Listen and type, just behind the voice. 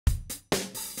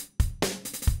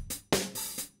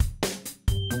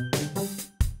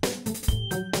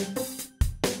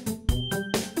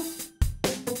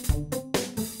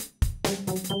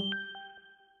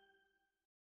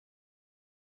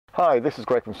Hi, this is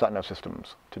Greg from Satnav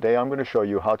Systems. Today I'm going to show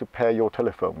you how to pair your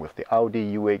telephone with the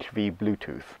Audi UHV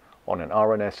Bluetooth on an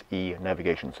RNS-E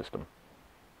navigation system.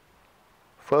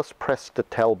 First, press the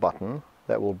tell button.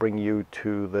 That will bring you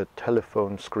to the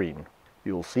telephone screen.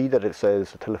 You'll see that it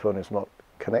says the telephone is not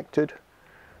connected,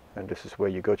 and this is where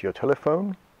you go to your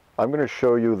telephone. I'm going to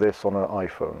show you this on an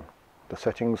iPhone. The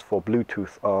settings for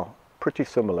Bluetooth are pretty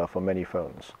similar for many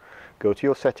phones. Go to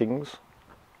your settings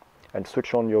and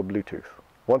switch on your Bluetooth.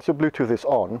 Once your Bluetooth is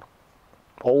on,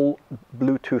 all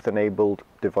Bluetooth enabled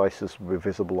devices will be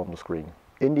visible on the screen.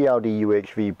 In the Audi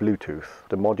UHV Bluetooth,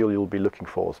 the module you'll be looking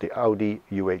for is the Audi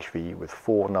UHV with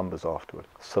 4 numbers afterward.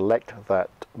 Select that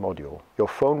module. Your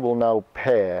phone will now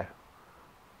pair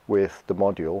with the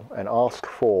module and ask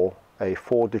for a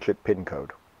 4-digit PIN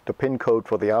code. The PIN code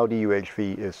for the Audi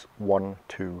UHV is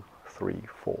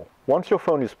 1234. Once your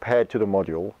phone is paired to the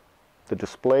module, the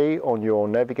display on your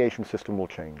navigation system will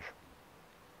change.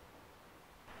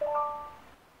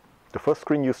 The first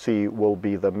screen you see will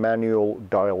be the manual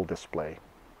dial display.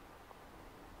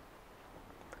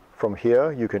 From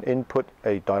here, you can input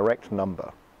a direct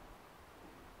number.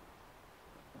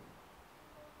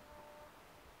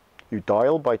 You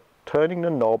dial by turning the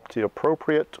knob to the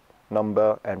appropriate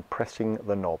number and pressing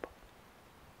the knob.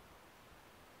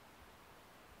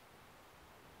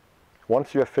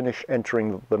 Once you have finished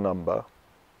entering the number,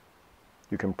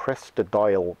 you can press the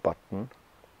dial button,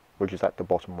 which is at the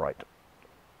bottom right.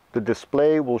 The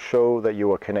display will show that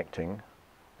you are connecting,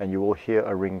 and you will hear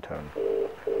a ringtone.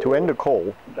 To end the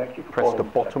call, press the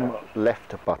bottom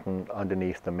left button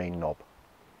underneath the main knob.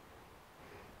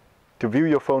 To view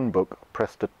your phone book,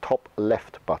 press the top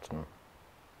left button.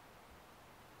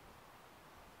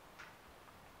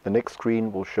 The next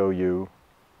screen will show you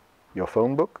your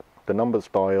phone book, the numbers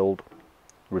dialed,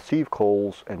 receive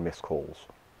calls and missed calls.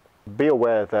 Be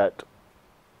aware that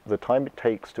the time it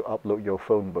takes to upload your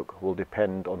phone book will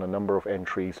depend on the number of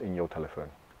entries in your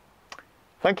telephone.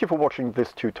 Thank you for watching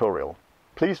this tutorial.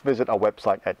 Please visit our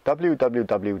website at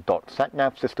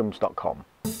www.satnavsystems.com.